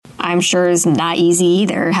I'm sure is not easy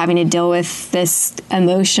either, having to deal with this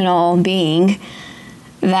emotional being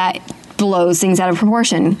that blows things out of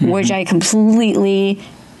proportion, which I completely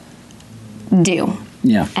do.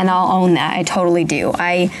 Yeah. And I'll own that. I totally do.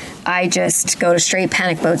 I just go to straight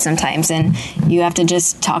panic mode sometimes, and you have to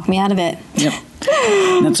just talk me out of it. Yep.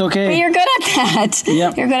 That's okay. But you're good at that.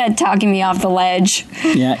 Yep. You're good at talking me off the ledge.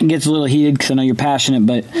 Yeah, it gets a little heated because I know you're passionate,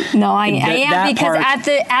 but no, I am, because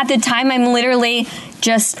at the time I'm literally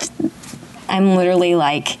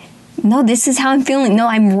like, no, this is how I'm feeling. No,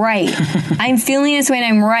 I'm right. I'm feeling this way and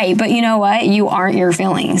I'm right. But you know what? You aren't your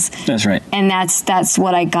feelings. That's right. And that's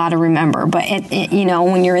what I got to remember. But it,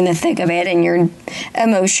 when you're in the thick of it and you're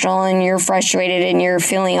emotional and you're frustrated and you're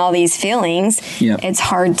feeling all these feelings, it's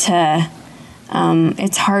hard to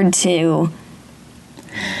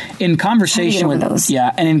in conversation with those.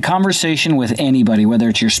 Yeah, and in conversation with anybody, whether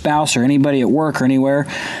it's your spouse or anybody at work or anywhere,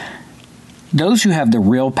 those who have the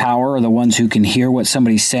real power are the ones who can hear what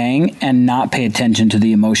somebody's saying and not pay attention to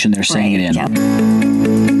the emotion they're saying it in. Yep.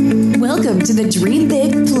 Welcome to the Dream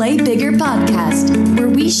Big, Play Bigger podcast, where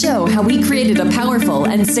we show how we created a powerful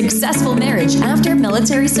and successful marriage after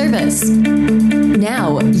military service.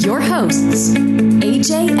 Now, your hosts,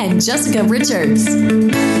 AJ and Jessica Richards.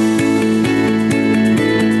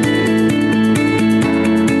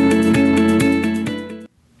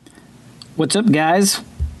 What's up, guys?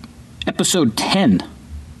 Episode 10.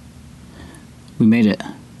 We made it.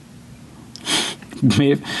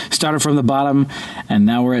 Started from the bottom, and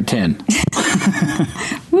now we're at 10.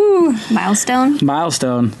 Woo! Milestone.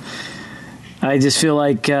 I just feel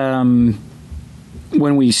like when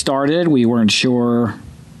we started, we weren't sure.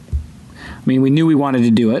 I mean, we knew we wanted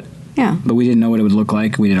to do it. Yeah. But we didn't know what it would look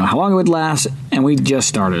like. We didn't know how long it would last, and we just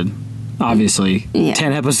started. Obviously,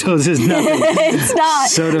 10 episodes is nothing. It's not.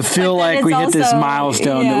 So to feel like we hit this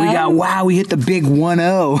milestone that we hit the big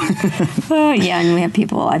 1-0. Yeah, and we have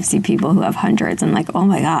I've seen people who have hundreds, and like, oh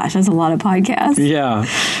my gosh, that's a lot of podcasts. Yeah.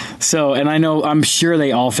 So, and I'm sure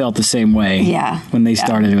they all felt the same way. Yeah. When they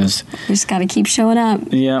started, it was. We just got to keep showing up.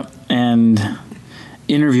 Yeah, and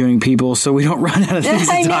interviewing people so we don't run out of things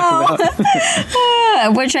to talk about.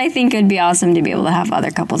 Which I think would be awesome to be able to have other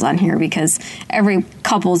couples on here, because every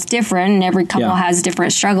couple's different and every couple has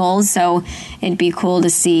different struggles. So it'd be cool to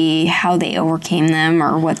see how they overcame them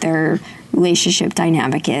or what their relationship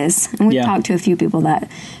dynamic is. And we've talked to a few people that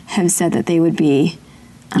have said that they would be,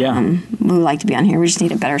 we would like to be on here. We just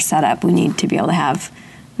need a better setup. We need to be able to have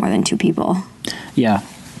more than 2 people. Yeah.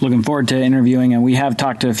 Looking forward to interviewing, and we have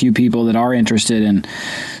talked to a few people that are interested, and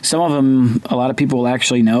some of them, a lot of people will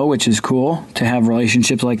actually know, which is cool to have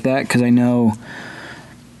relationships like that, because I know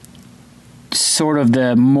sort of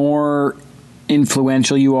the more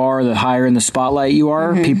influential you are, the higher in the spotlight you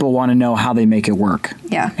are, people want to know how they make it work.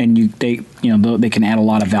 Yeah. And they can add a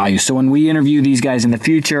lot of value. So when we interview these guys in the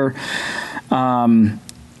future,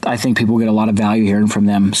 I think people get a lot of value hearing from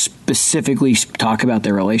them, specifically talk about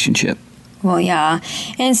their relationship. Well, yeah,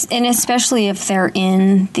 and especially if they're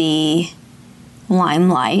in the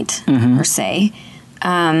limelight, per se,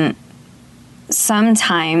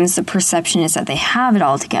 sometimes the perception is that they have it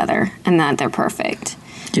all together and that they're perfect.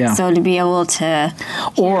 Yeah. So to be able to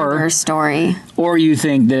hear their story. Or you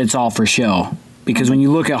think that it's all for show. Because when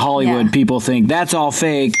you look at Hollywood, people think that's all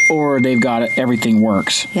fake, or they've got everything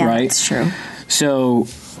works, right? Yeah, that's true. So,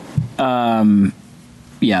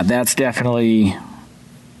 that's definitely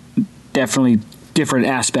different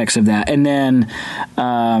aspects of that. And then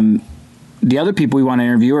the other people we want to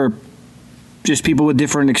interview are just people with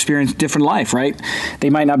different experience, different life, right? They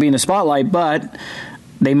might not be in the spotlight, but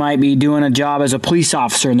they might be doing a job as a police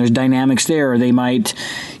officer, and there's dynamics there. Or they might,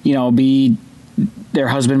 their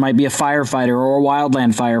husband might be a firefighter or a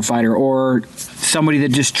wildland firefighter, or somebody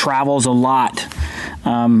that just travels a lot,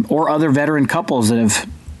 or other veteran couples that have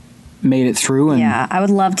made it through. And I would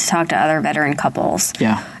love to talk to other veteran couples.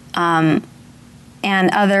 Yeah. And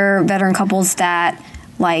other veteran couples that,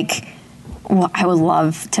 like, what I would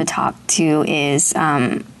love to talk to is,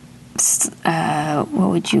 what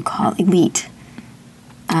would you call it? Elite.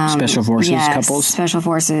 Special Forces couples? Special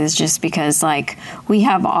Forces, just because, like, we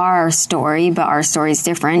have our story, but our story's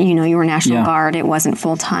different. You were National Guard. It wasn't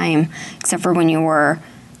full-time, except for when you were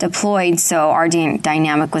deployed, so our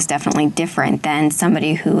dynamic was definitely different than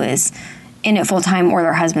somebody who is in it full-time or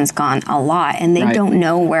their husband's gone a lot, and they don't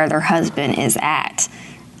know where their husband is at.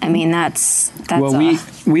 I mean, that's well,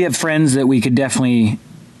 we have friends that we could definitely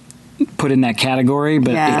put in that category,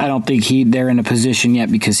 but I don't think they're in a position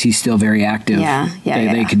yet because he's still very active.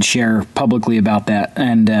 They could share publicly about that,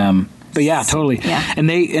 and but totally. Yeah.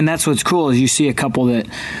 And that's what's cool is you see a couple that,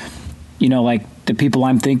 like the people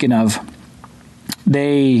I'm thinking of,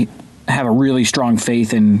 they have a really strong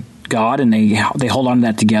faith in God, and they hold on to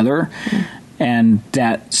that together, and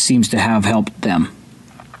that seems to have helped them.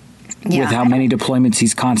 With how many deployments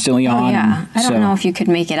he's constantly on. Yeah, I don't know if you could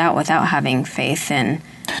make it out without having faith in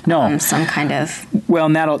some kind of... Well,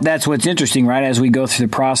 and that's what's interesting, right? As we go through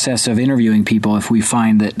the process of interviewing people, if we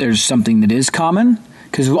find that there's something that is common,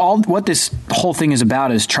 because what this whole thing is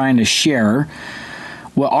about is trying to share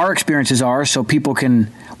what our experiences are, so we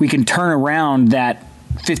can turn around that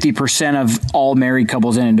 50% of all married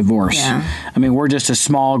couples end in divorce. Yeah. I mean, we're just a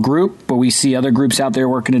small group, but we see other groups out there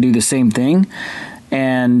working to do the same thing.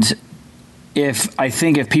 And if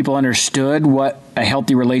people understood what a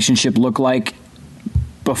healthy relationship looked like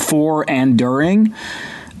before and during,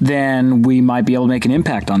 then we might be able to make an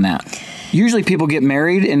impact on that. Usually people get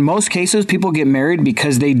married. In most cases, people get married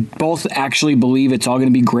because they both actually believe it's all going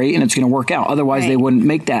to be great and it's going to work out. Otherwise, they wouldn't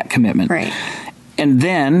make that commitment. Right. And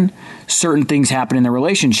then certain things happen in the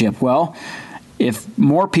relationship. Well, if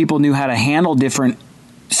more people knew how to handle different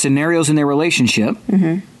scenarios in their relationship,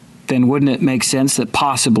 then wouldn't it make sense that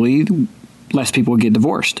possibly less people would get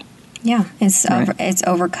divorced? Yeah, it's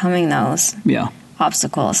overcoming those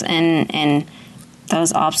obstacles, and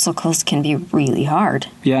those obstacles can be really hard.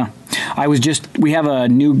 Yeah, we have a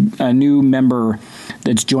new member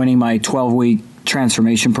that's joining my 12-week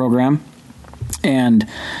transformation program, and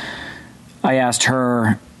I asked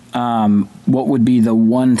her what would be the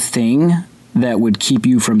one thing that would keep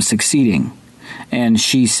you from succeeding, and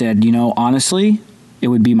she said, honestly, it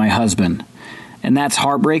would be my husband. And that's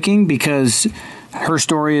heartbreaking because her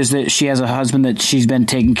story is that she has a husband that she's been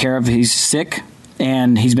taking care of. He's sick,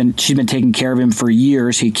 and she's been taking care of him for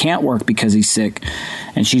years. He can't work because he's sick,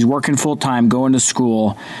 and she's working full time, going to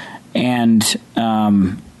school, and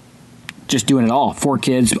just doing it all. 4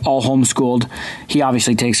 kids, all homeschooled. He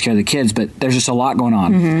obviously takes care of the kids, but there's just a lot going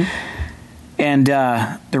on. And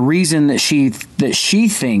the reason that she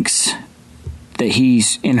thinks that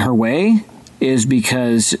he's in her way is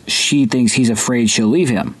because she thinks he's afraid she'll leave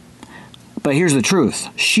him. But here's the truth.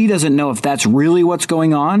 She doesn't know if that's really what's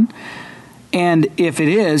going on. And if it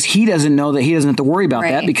is, he doesn't know that he doesn't have to worry about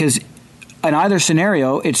that, because in either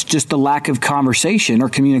scenario, it's just the lack of conversation or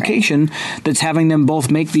communication that's having them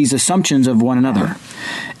both make these assumptions of one another.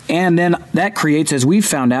 And then that creates, as we've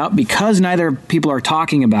found out, because neither people are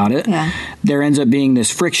talking about it, there ends up being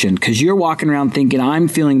this friction, because you're walking around thinking, I'm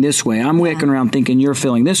feeling this way. I'm walking around thinking you're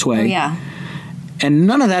feeling this way. And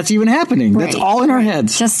none of that's even happening. That's all in our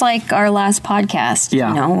heads. Just like our last podcast.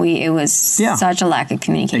 It was such a lack of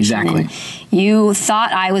communication. Exactly. And you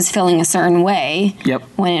thought I was feeling a certain way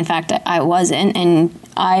when in fact I wasn't. And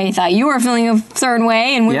I thought you were feeling a certain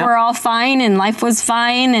way, and we were all fine, and life was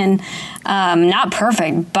fine, and not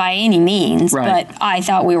perfect by any means, but I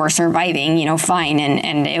thought we were surviving, fine,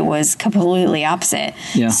 and it was completely opposite.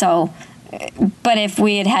 So, but if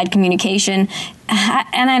we had communication,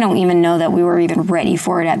 and I don't even know that we were even ready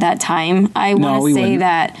for it at that time. I want to say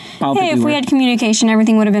that, hey, if we had communication,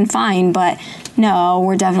 everything would have been fine. But no,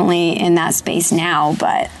 we're definitely in that space now.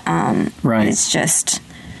 But it's just...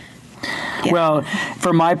 Well,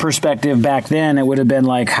 from my perspective back then, it would have been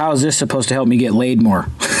like, how is this supposed to help me get laid more?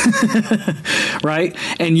 Right?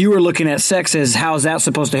 And you were looking at sex as, how is that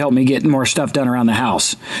supposed to help me get more stuff done around the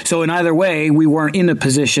house? So in either way, we weren't in a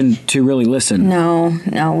position to really listen.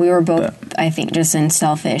 No, we were both, I think, just in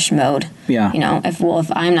selfish mode.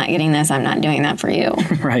 If I'm not getting this, I'm not doing that for you.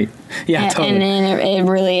 Right. Yeah, totally. And it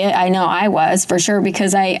really, I know I was, for sure,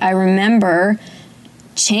 because I remember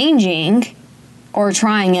changing, or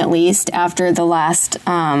trying at least, after the last,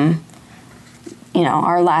 the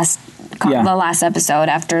last episode,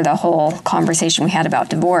 after the whole conversation we had about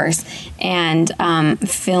divorce, and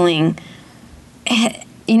feeling,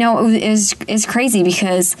 it's crazy,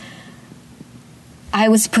 because I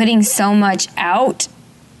was putting so much out,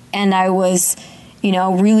 and I was,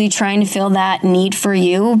 really trying to fill that need for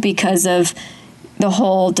you because of the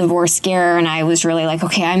whole divorce scare. And I was really like,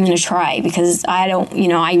 okay, I'm going to try, because I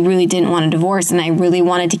really didn't want a divorce, and I really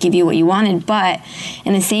wanted to give you what you wanted. But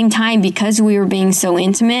in the same time, because we were being so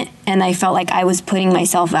intimate, and I felt like I was putting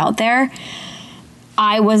myself out there,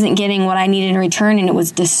 I wasn't getting what I needed in return, and it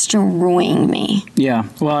was destroying me. Yeah.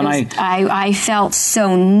 Well, and I felt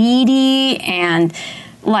so needy, and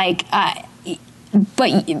like, it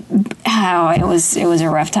was a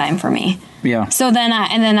rough time for me. Yeah. So then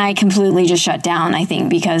I completely just shut down, I think,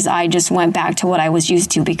 because I just went back to what I was used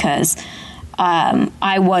to, because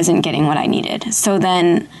I wasn't getting what I needed. So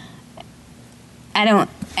then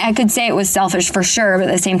I could say it was selfish for sure, but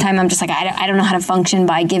at the same time, I'm just like, I don't know how to function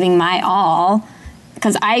by giving my all,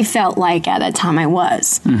 because I felt like at that time I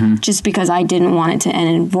was, just because I didn't want it to end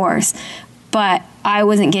in divorce. But I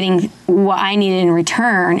wasn't getting what I needed in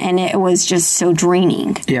return, and it was just so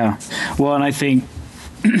draining. Yeah. Well, and I think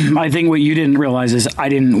what you didn't realize is I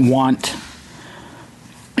didn't want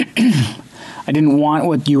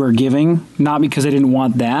what you were giving, not because I didn't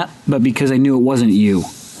want that, but because I knew it wasn't you.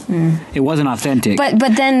 It wasn't authentic. But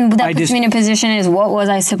then that puts me in a position is, what was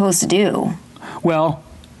I supposed to do? Well,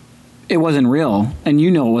 it wasn't real, and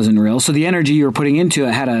you know it wasn't real. So the energy you were putting into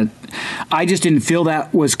it I just didn't feel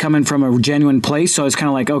that was coming from a genuine place. So I was kind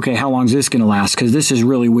of like, okay, how long is this going to last? Because this is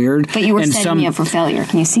really weird. But you were setting me up for failure.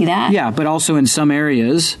 Can you see that? Yeah, but also in some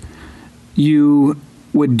areas, it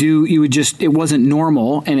wasn't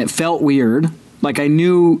normal, and it felt weird. Like I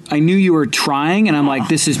knew you were trying, and I'm like,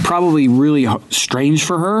 this is probably really strange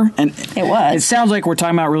for her. And it was. It sounds like we're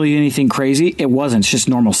talking about really anything crazy. It wasn't. It's just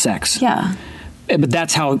normal sex. Yeah. But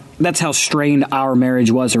that's how strained our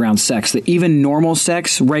marriage was around sex. That even normal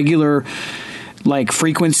sex, regular like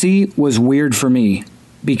frequency, was weird for me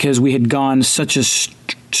because we had gone such a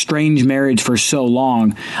strange marriage for so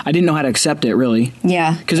long. I didn't know how to accept it, really.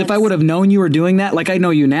 Yeah. Because if I would have known you were doing that, like I know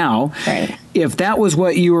you now, right. If that was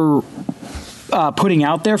what you were putting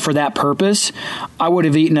out there for that purpose, I would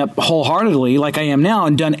have eaten up wholeheartedly like I am now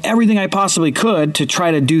and done everything I possibly could to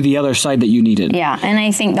try to do the other side that you needed. Yeah, and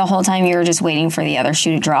I think the whole time you were just waiting for the other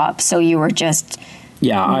shoe to drop, so you were just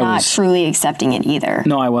not truly accepting it either.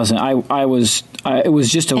 No, I wasn't. I was. It was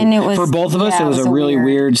just for both of us. It was a really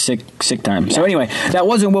weird sick time. Yeah. So anyway, that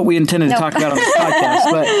wasn't what we intended to talk about on this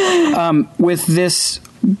podcast. But with this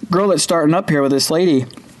girl that's starting up here with this lady,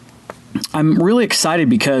 I'm really excited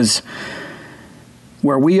because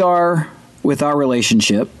where we are with our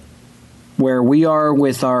relationship, where we are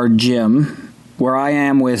with our gym, where I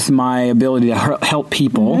am with my ability to help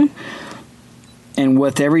people, and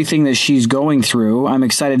with everything that she's going through, I'm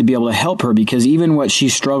excited to be able to help her because even what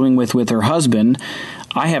she's struggling with her husband,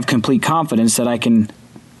 I have complete confidence that I can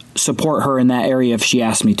support her in that area if she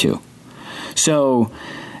asks me to. So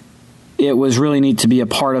it was really neat to be a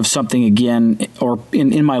part of something again, or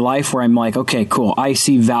in my life where I'm like, okay, cool. I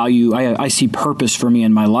see value. I see purpose for me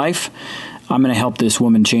in my life. I'm going to help this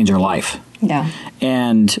woman change her life. Yeah.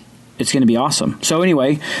 And it's going to be awesome. So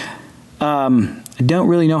anyway, I don't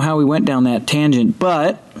really know how we went down that tangent,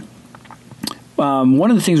 but one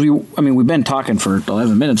of the things we've been talking for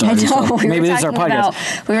 11 minutes already. So maybe this is our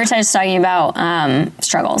podcast. We were just talking about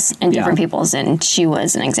struggles in different people's, and she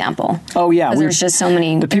was an example. Oh yeah, there's just so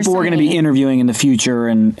many. The people we're going to be interviewing in the future,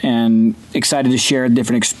 and excited to share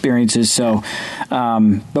different experiences. So,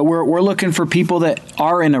 but we're looking for people that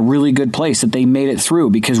are in a really good place, that they made it through,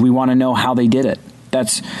 because we want to know how they did it.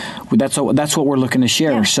 That's what we're looking to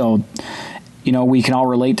share. Yeah. So, we can all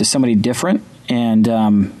relate to somebody different,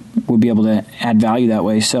 and we'll be able to add value that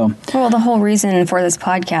way. So, well, the whole reason for this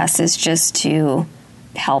podcast is just to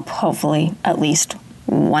help, hopefully, at least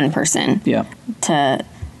one person to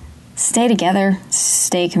stay together,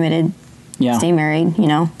 stay committed, stay married,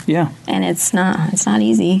 Yeah. And it's not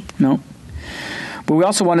easy. No. But we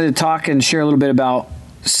also wanted to talk and share a little bit about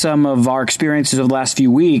some of our experiences of the last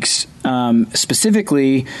few weeks,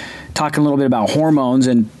 specifically talking a little bit about hormones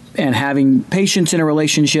and having patience in a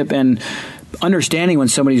relationship and understanding when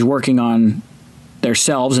somebody's working on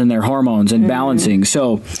themselves and their hormones and balancing.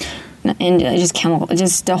 So, and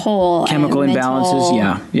just the whole chemical imbalances.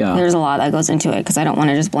 Yeah. There's a lot that goes into it because I don't want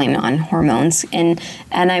to just blame it on hormones. And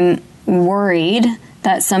I'm worried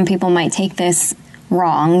that some people might take this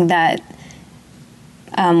wrong, that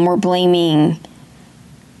we're blaming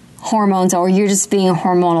hormones, or you're just being a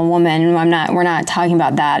hormonal woman. We're not talking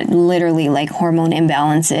about that. Literally, like hormone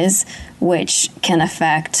imbalances, which can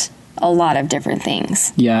affect a lot of different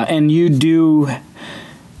things. Yeah, and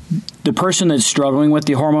the person that's struggling with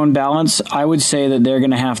the hormone balance, I would say that they're going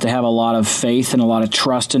to have a lot of faith and a lot of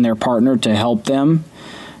trust in their partner to help them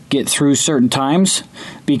get through certain times,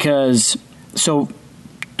 because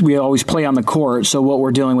we always play on the court. So what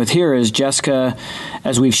we're dealing with here is Jessica,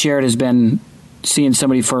 as we've shared, has been seeing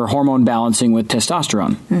somebody for hormone balancing with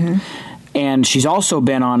testosterone. Mm-hmm. And she's also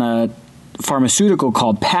been on a pharmaceutical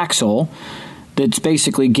called Paxil that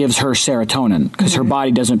basically gives her serotonin, because her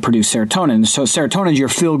body doesn't produce serotonin. So serotonin is your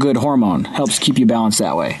feel-good hormone, helps keep you balanced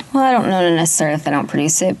that way. Well, I don't know necessarily if they don't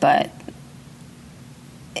produce it, but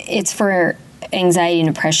it's for anxiety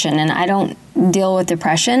and depression. And I don't deal with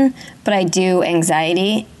depression, but I do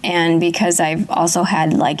anxiety. And because I've also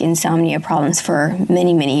had like insomnia problems for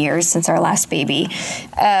many, many years since our last baby,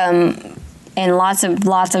 and lots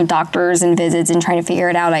of doctors and visits and trying to figure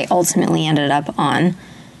it out, I ultimately ended up on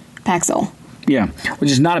Paxil. Yeah,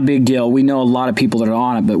 which is not a big deal. We know a lot of people that are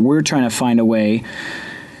on it, but we're trying to find a way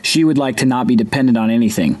she would like to not be dependent on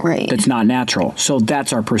anything right. that's not natural. So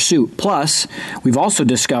that's our pursuit. Plus, we've also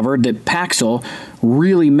discovered that Paxil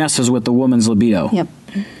really messes with the woman's libido. Yep.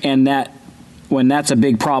 And when that's a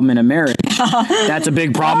big problem in a marriage, that's a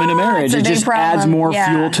big problem in a marriage. It just adds more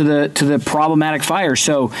fuel to the problematic fire.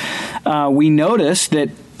 So we noticed that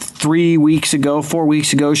 4 weeks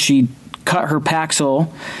ago, she cut her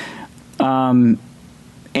Paxil,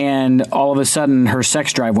 and all of a sudden her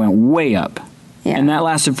sex drive went way up. Yeah. And that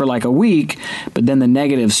lasted for like a week, but then the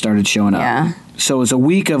negatives started showing up. Yeah. So it was a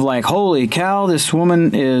week of like, holy cow, this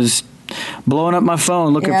woman is blowing up my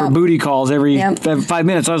phone looking for booty calls every 5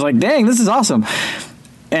 minutes. I was like, dang, this is awesome.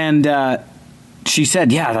 And she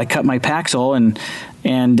said, yeah, I cut my Paxil,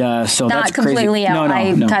 and so not that's completely crazy. out. No,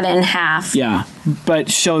 I cut it in half. Yeah. But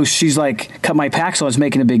so she's like, cut my Paxil, it's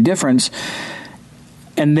making a big difference.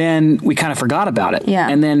 And then we kind of forgot about it. Yeah.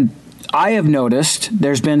 And then I have noticed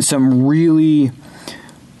there's been some really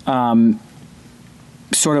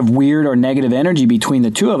sort of weird or negative energy between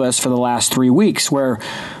the two of us for the last 3 weeks where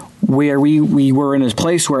we were in this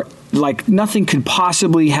place where like nothing could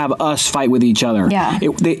possibly have us fight with each other. Yeah.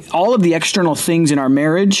 All of the external things in our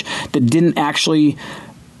marriage that didn't actually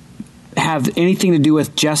have anything to do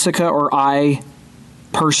with Jessica or I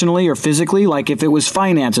personally or physically, like if it was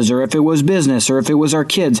finances or if it was business or if it was our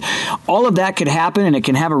kids, all of that could happen and it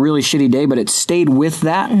can have a really shitty day, but it stayed with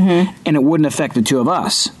that and it wouldn't affect the two of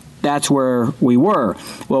us. That's where we were.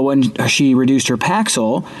 Well, when she reduced her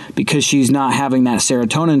Paxil, because she's not having that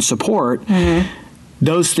serotonin support,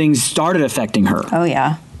 those things started affecting her. Oh,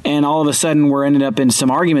 yeah. And all of a sudden, we're ended up in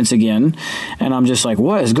some arguments again. And I'm just like,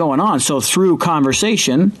 what is going on? So through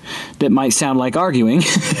conversation that might sound like arguing,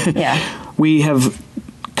 we have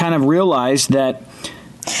kind of realized that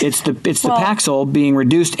it's the Paxil being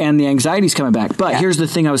reduced and the anxiety's coming back. But here's the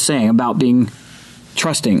thing I was saying about being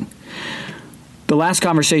trusting. The last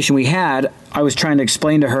conversation we had, I was trying to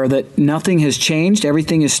explain to her that nothing has changed.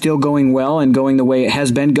 Everything is still going well and going the way it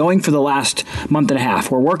has been going for the last month and a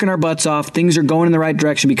half. We're working our butts off. Things are going in the right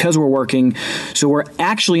direction because we're working. So we're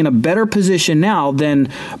actually in a better position now than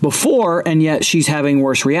before, and yet she's having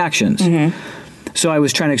worse reactions. So I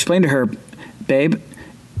was trying to explain to her, babe,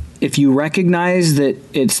 if you recognize that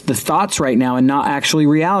it's the thoughts right now and not actually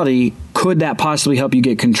reality, could that possibly help you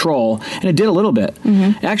get control? And it did a little bit.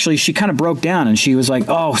 Actually, she kind of broke down and she was like,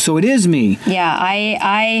 oh, so it is me. Yeah,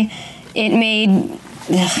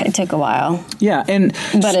 it took a while. Yeah.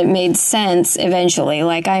 But it made sense eventually.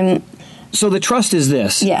 So the trust is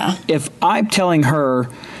this. Yeah. If I'm telling her,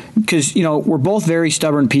 because, we're both very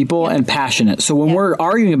stubborn people and passionate. So when we're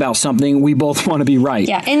arguing about something, we both want to be right.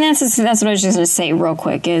 Yeah, and that's what I was just going to say real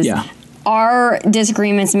quick is our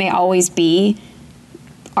disagreements may always be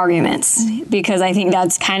arguments, because I think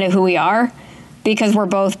that's kind of who we are, because we're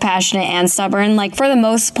both passionate and stubborn. Like, for the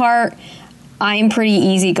most part, I'm pretty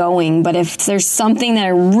easygoing, but if there's something that I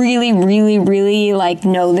really, really, really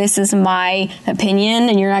no, this is my opinion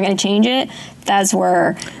and you're not going to change it, that's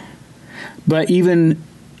where... But even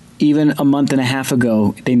a month and a half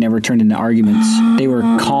ago, they never turned into arguments. They were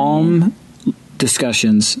calm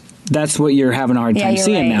discussions. That's what you're having a hard time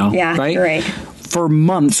seeing now, right? You're right. For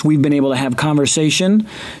months, we've been able to have conversation,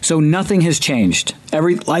 so nothing has changed.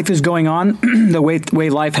 Life is going on the way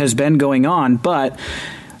life has been going on, but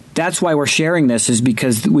that's why we're sharing this, is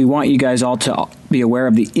because we want you guys all to be aware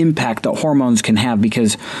of the impact that hormones can have,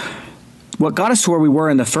 because what got us to where we were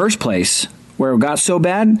in the first place, where it got so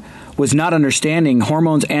bad, was not understanding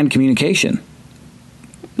hormones and communication.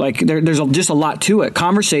 There's just a lot to it.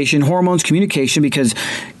 Conversation, hormones, communication, because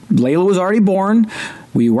Layla was already born.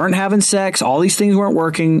 We weren't having sex. All these things weren't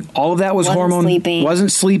working. All of that was hormone.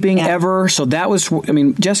 Wasn't sleeping ever. So that was,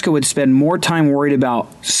 Jessica would spend more time worried about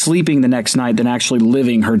sleeping the next night than actually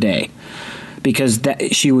living her day, because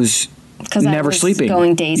she was never sleeping.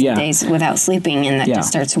 Going days and days without sleeping, and that just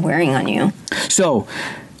starts wearing on you. So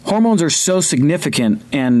hormones are so significant,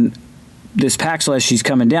 and this Paxil, as she's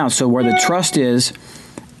coming down. So where the trust is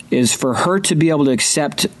for her to be able to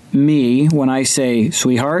accept me when I say,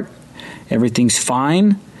 sweetheart, everything's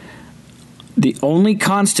fine. The only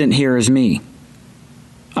constant here is me.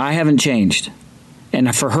 I haven't changed.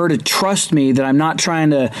 And for her to trust me that I'm not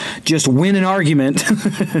trying to just win an argument,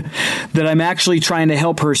 that I'm actually trying to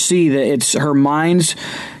help her see that it's her mind's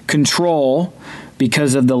control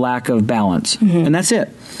because of the lack of balance. And that's it.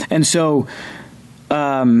 And so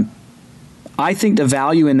I think the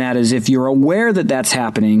value in that is, if you're aware that that's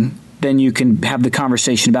happening, then you can have the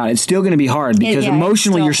conversation about it. It's still going to be hard because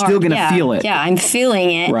emotionally you're still going to feel it. Yeah, I'm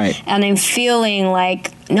feeling it. Right. And I'm feeling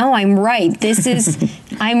like, no, I'm right. This is,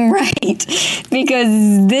 I'm right.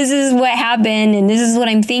 Because this is what happened and this is what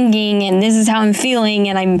I'm thinking and this is how I'm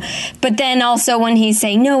feeling. But then also when he's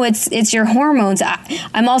saying, no, it's your hormones,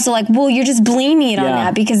 I'm also like, well, you're just blaming it on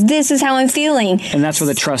that because this is how I'm feeling. And that's where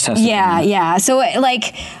the trust has to come in. Yeah. So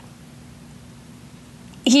like,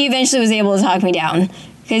 he eventually was able to talk me down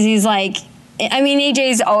because he's like, I mean,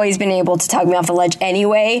 AJ's always been able to talk me off the ledge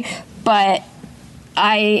anyway, but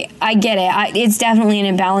I get it. It's definitely an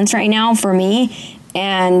imbalance right now for me.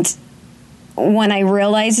 And when I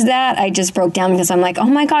realized that, I just broke down because I'm like, oh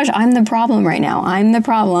my gosh, I'm the problem right now. I'm the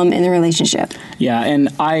problem in the relationship. Yeah. And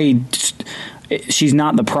she's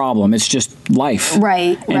not the problem. It's just life.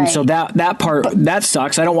 Right. And so that part, that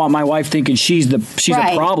sucks. I don't want my wife thinking she's a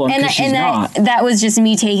problem because she's not. That was just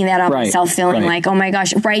me taking that on myself, feeling like, oh my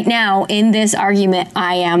gosh, right now in this argument,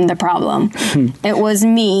 I am the problem. It was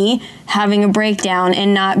me having a breakdown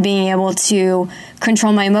and not being able to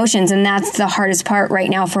control my emotions. And that's the hardest part right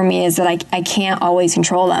now for me is that I can't always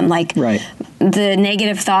control them. Like the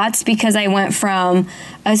negative thoughts, because I went from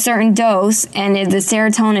a certain dose and the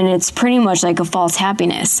serotonin, it's pretty much like a false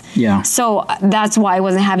happiness. Yeah. So that's why I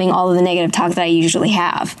wasn't having all of the negative talk that I usually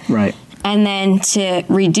have. Right. And then to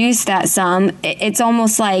reduce that some, it's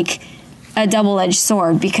almost like a double-edged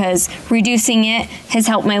sword because reducing it has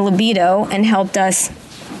helped my libido and helped us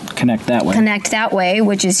connect that way,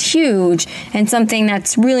 which is huge and something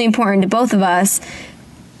that's really important to both of us.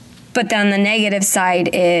 But then the negative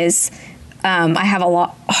side is I have a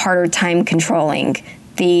lot harder time controlling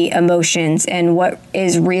the emotions and what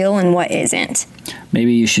is real and what isn't.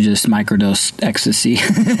 Maybe you should just microdose ecstasy.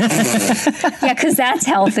 Yeah, because that's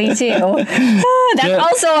healthy too. That's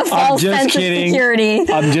also a false sense of security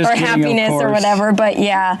or happiness or whatever. But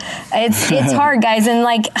yeah, it's hard, guys. And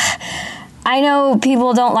like, I know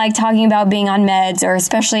people don't like talking about being on meds or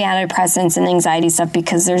especially antidepressants and anxiety stuff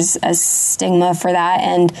because there's a stigma for that.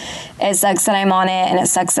 And it sucks that I'm on it and it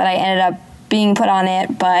sucks that I ended up being put on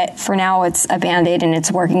it. But for now, it's a Band-Aid and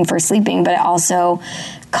it's working for sleeping. But it also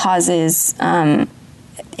causes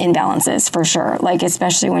imbalances for sure. Like,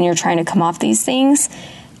 especially when you're trying to come off these things.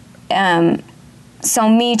 So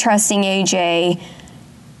me trusting AJ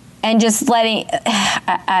and just letting,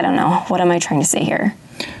 I don't know. What am I trying to say here?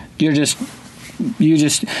 You just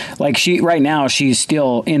like right now she's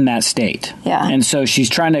still in that state. Yeah. And so she's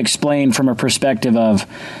trying to explain from a perspective of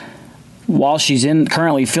while she's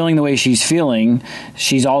currently feeling the way she's feeling,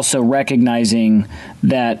 she's also recognizing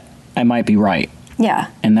that I might be right.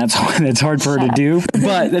 Yeah. And that's hard for her to do,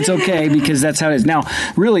 but that's okay because that's how it is. Now,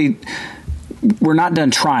 really, we're not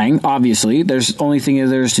done trying, obviously. There's only thing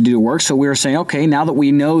there is to do to work. So we were saying, okay, now that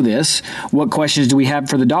we know this, what questions do we have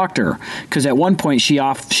for the doctor? Because at one point she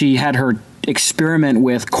had her experiment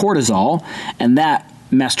with cortisol, and that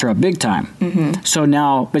messed her up big time. Mm-hmm. So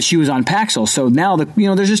now, but she was on Paxil. So now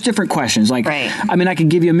there's just different questions. Like, I mean, I could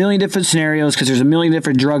give you a million different scenarios because there's a million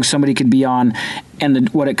different drugs somebody could be on. And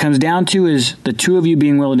what it comes down to is the two of you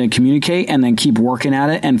being willing to communicate and then keep working at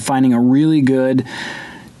it and finding a really good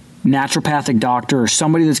naturopathic doctor or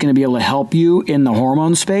somebody that's going to be able to help you in the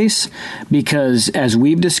hormone space, because as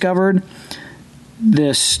we've discovered,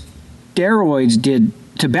 the steroids did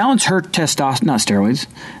to balance her testosterone, not steroids,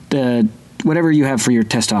 the whatever you have for your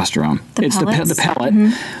testosterone. It's the pellet.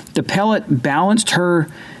 Mm-hmm. The pellet balanced her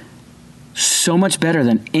so much better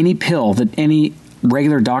than any pill that any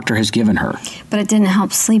regular doctor has given her. But it didn't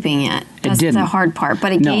help sleeping yet. That's the hard part.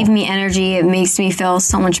 But it gave me energy. It makes me feel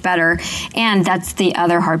so much better. And that's the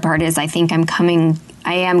other hard part is I think I am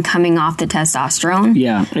coming off the testosterone.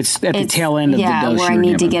 Yeah, it's at the tail end of the dose. Where I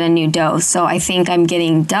need to get a new dose. So I think I'm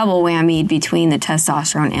getting double whammied between the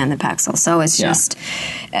testosterone and the Paxil. So it's just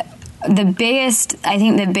the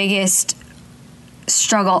biggest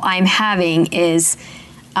struggle I'm having is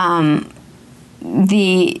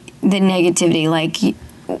the negativity. Like,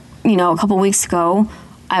 a couple weeks ago,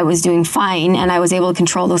 I was doing fine and I was able to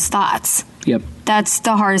control those thoughts. Yep. That's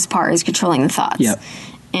the hardest part, is controlling the thoughts. Yep.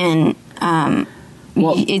 And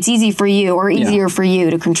it's easy for you or easier for you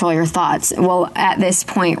to control your thoughts. Well, at this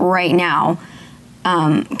point right now,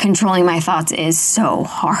 controlling my thoughts is so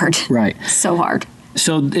hard. Right. So hard.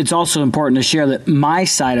 So it's also important to share that my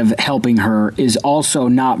side of helping her is also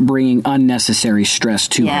not bringing unnecessary stress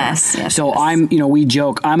to her. Yes. So we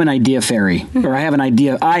joke, I'm an idea fairy, or I have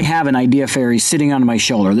an idea fairy sitting on my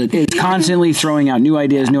shoulder that is constantly throwing out new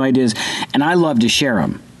ideas, and I love to share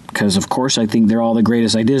them. Because, of course, I think they're all the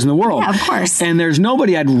greatest ideas in the world. Yeah, of course. And there's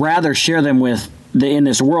nobody I'd rather share them with in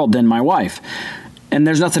this world than my wife. And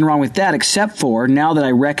there's nothing wrong with that, except for now that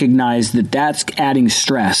I recognize that that's adding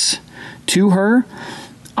stress to her,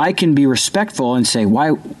 I can be respectful and say,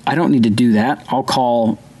 why? I don't need to do that. I'll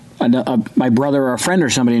call my brother or a friend or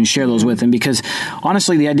somebody and share those with him, because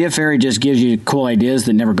honestly, the idea fairy just gives you cool ideas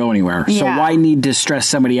that never go anywhere. Yeah. So why need to stress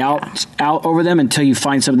somebody out over them until you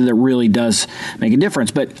find something that really does make a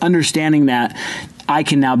difference? But understanding that I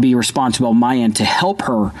can now be responsible on my end to help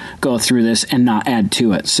her go through this and not add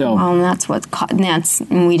to it. So, well, and that's what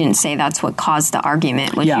we didn't say that's what caused the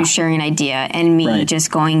argument, was you sharing an idea and me just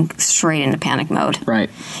going straight into panic mode. Right.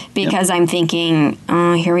 Because I'm thinking,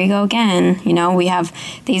 here we go again. You know, we have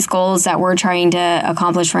these goals that we're trying to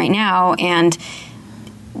accomplish right now, and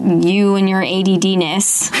you and your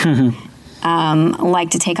ADD-ness like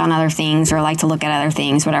to take on other things or like to look at other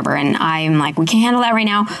things, whatever. And I'm like, we can't handle that right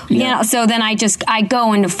now. So then I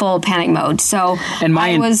go into full panic mode. So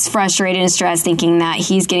I was frustrated and stressed, thinking that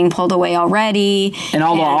he's getting pulled away already. And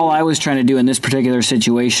all I was trying to do in this particular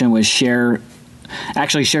situation was share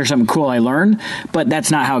something cool I learned, but that's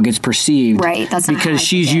not how it gets perceived. Right. That's not because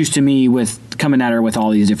she's used to me with coming at her with all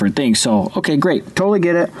these different things. So, okay, great. Totally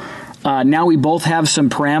get it. Now we both have some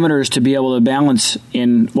parameters to be able to balance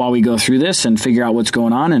in while we go through this and figure out what's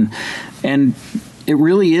going on. And it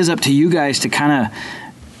really is up to you guys to kind of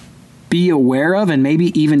be aware of and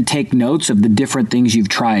maybe even take notes of the different things you've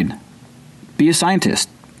tried. Be a scientist.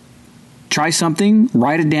 Try something,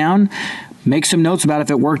 write it down, make some notes about if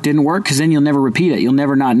it worked, didn't work, because then you'll never repeat it. You'll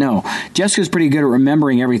never not know. Jessica's pretty good at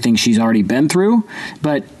remembering everything she's already been through,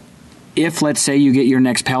 but if, let's say, you get your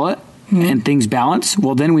next pellet, and things balance,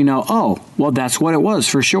 well, then we know, that's what it was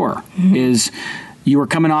for sure, is you were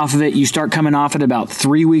coming off of it, you start coming off it about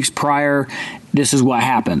 3 weeks prior, this is what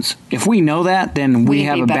happens. If we know that, then we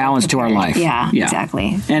have a balance to our life. Yeah,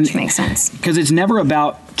 exactly. And which makes sense. Because it's never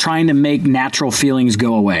about trying to make natural feelings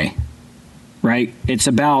go away, right? It's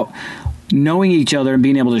about knowing each other and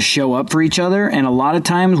being able to show up for each other. And a lot of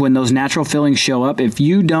times when those natural feelings show up, if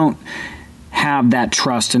you don't have that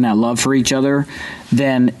trust and that love for each other,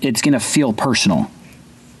 then it's going to feel personal.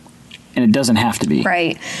 And it doesn't have to be.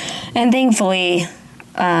 Right. And thankfully,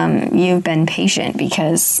 you've been patient,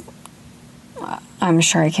 because I'm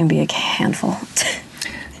sure I can be a handful.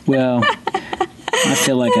 Well, I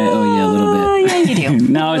feel like I owe you a little bit. Yeah, you do.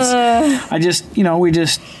 No,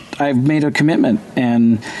 I've made a commitment.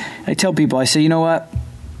 And I tell people, I say, you know what?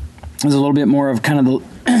 There's a little bit more of kind of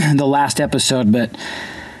the last episode, but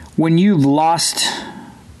when you've lost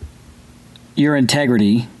your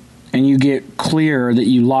integrity and you get clear that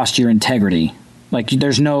you lost your integrity, like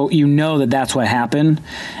that's what happened,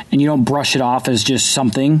 and you don't brush it off as just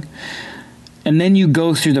something, and then you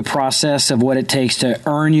go through the process of what it takes to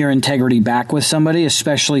earn your integrity back with somebody,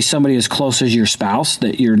 especially somebody as close as your spouse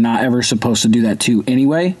that you're not ever supposed to do that to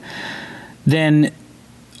anyway, then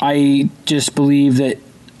I just believe that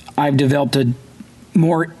I've developed a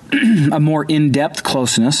more in-depth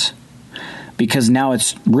closeness, because now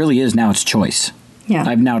it's choice. Yeah.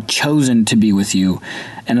 I've now chosen to be with you,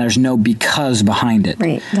 and there's no because behind it.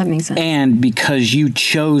 Right, that makes sense. And because you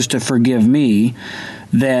chose to forgive me,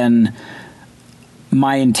 then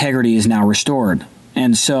my integrity is now restored.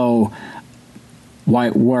 And so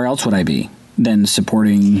where else would I be than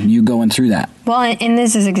supporting you going through that? Well, and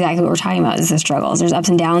this is exactly what we're talking about, is the struggles. There's ups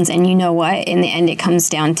and downs, and you know what? In the end, it comes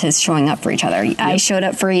down to showing up for each other. Yep. I showed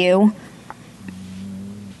up for you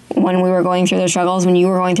when we were going through the struggles, when you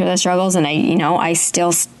were going through the struggles, and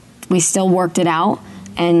we still worked it out,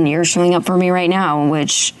 and you're showing up for me right now,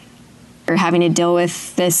 which you're having to deal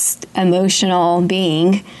with this emotional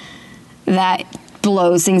being that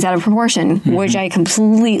blows things out of proportion, which I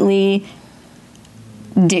completely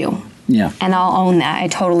do. Yeah. And I'll own that. I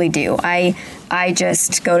totally do. I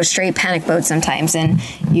just go to straight panic mode sometimes, and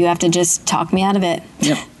you have to just talk me out of it.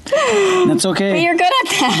 Yep. That's okay. But you're good at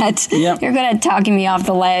that. Yep. You're good at talking me off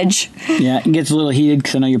the ledge. Yeah, it gets a little heated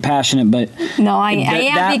because I know you're passionate, but no, I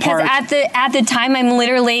am, because at the time I'm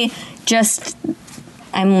literally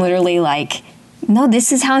like, no,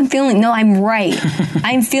 this is how I'm feeling. No, I'm right.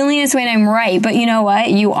 I'm feeling this way and I'm right. But you know what?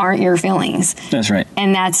 You aren't your feelings. That's right.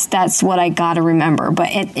 And that's what I got to remember. But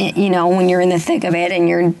it when you're in the thick of it and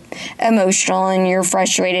you're emotional and you're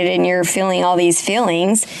frustrated and you're feeling all these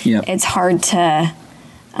feelings, it's hard to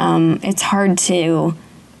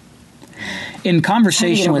in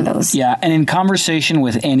conversation with those. Yeah, and in conversation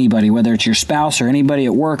with anybody, whether it's your spouse or anybody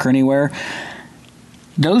at work or anywhere,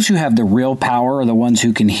 those who have the real power are the ones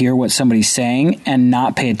who can hear what somebody's saying and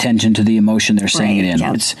not pay attention to the emotion they're saying it in.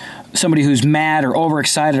 Yep. It's somebody who's mad or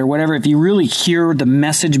overexcited or whatever. If you really hear the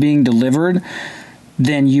message being delivered,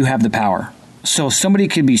 then you have the power. So somebody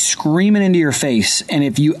could be screaming into your face, and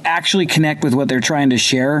if you actually connect with what they're trying to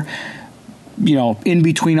share, in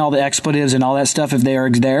between all the expletives and all that stuff, if they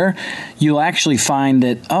are there, you'll actually find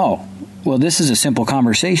that, oh, well, this is a simple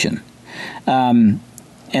conversation. And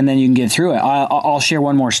then you can get through it. I'll share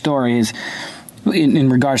one more story is in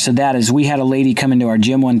regards to that is we had a lady come into our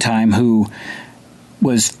gym one time who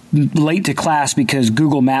was late to class because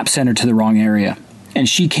Google Maps sent her to the wrong area. And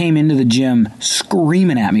she came into the gym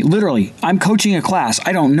screaming at me. Literally, I'm coaching a class.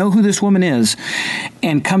 I don't know who this woman is,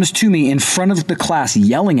 and comes to me in front of the class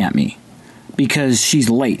yelling at me because she's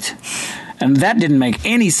late. And that didn't make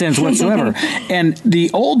any sense whatsoever. And the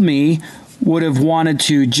old me would have wanted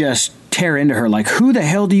to just tear into her. Like, who the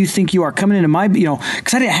hell do you think you are coming into my,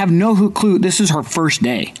 because I didn't have no clue. This is her first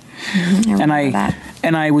day.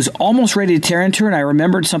 And I was almost ready to tear into her, and I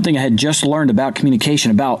remembered something I had just learned about communication,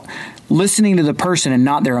 about listening to the person and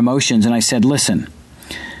not their emotions. And I said, listen,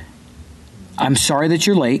 I'm sorry that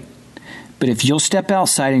you're late, but if you'll step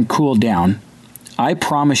outside and cool down, I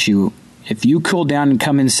promise you, if you cool down and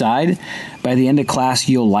come inside, by the end of class,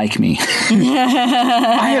 you'll like me.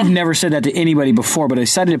 I have never said that to anybody before, but I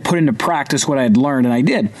decided to put into practice what I had learned, and I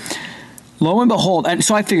did. Lo and behold, and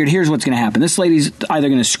so I figured, here's what's going to happen. This lady's either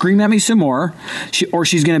going to scream at me some more, or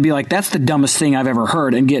she's going to be like, that's the dumbest thing I've ever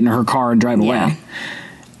heard, and get in her car and drive away.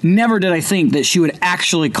 Never did I think that she would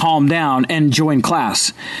actually calm down and join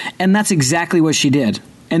class. And that's exactly what she did.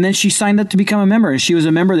 And then she signed up to become a member, and she was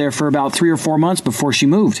a member there for about 3 or 4 months before she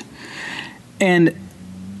moved. And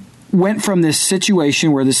went from this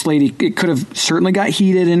situation where this lady, it could have certainly got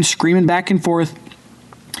heated and screaming back and forth,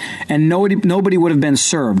 and nobody would have been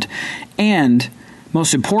served. And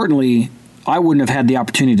most importantly, I wouldn't have had the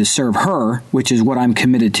opportunity to serve her, which is what I'm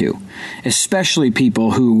committed to, especially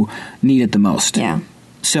people who need it the most. Yeah.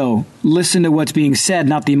 So listen to what's being said,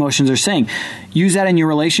 not the emotions they're saying. Use that in your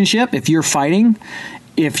relationship. If you're fighting,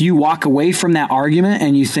 if you walk away from that argument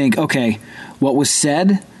and you think, okay, what was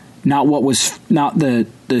said, not the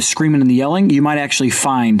screaming and the yelling, you might actually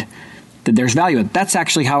find that there's value. That's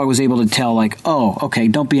actually how I was able to tell, like, oh, okay,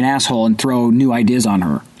 don't be an asshole and throw new ideas on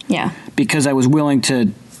her. Yeah. Because I was willing to,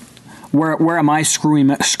 where am I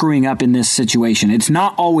screwing up in this situation? It's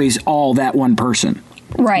not always all that one person.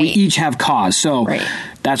 Right. We each have cause. So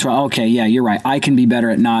that's why, okay, yeah, you're right. I can be better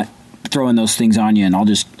at not throwing those things on you, and I'll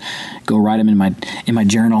just go write them in my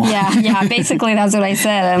journal. Yeah. Basically, that's what I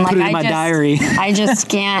said. And put it in my diary. I just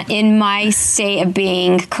can't, in my state of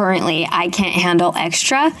being currently, I can't handle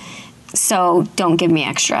extra. So don't give me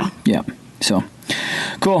extra. Yeah. So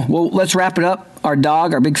cool. Well, let's wrap it up. Our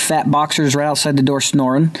dog, our big fat boxer, is right outside the door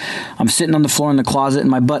snoring. I'm sitting on the floor in the closet, and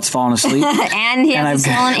my butt's falling asleep. And he has a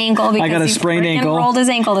swollen ankle because I got a sprained ankle. Rolled his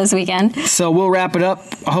ankle this weekend. So we'll wrap it up.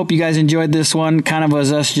 I hope you guys enjoyed this one. Kind of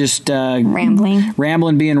was us just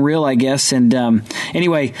rambling, being real, I guess. And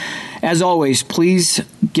anyway, as always, please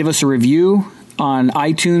give us a review on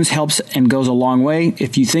iTunes. Helps and goes a long way.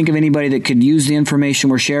 If you think of anybody that could use the information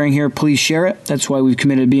we're sharing here, please share it. That's why we've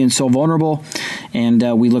committed to being so vulnerable. And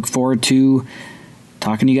we look forward to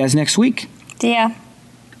talking to you guys next week. See ya.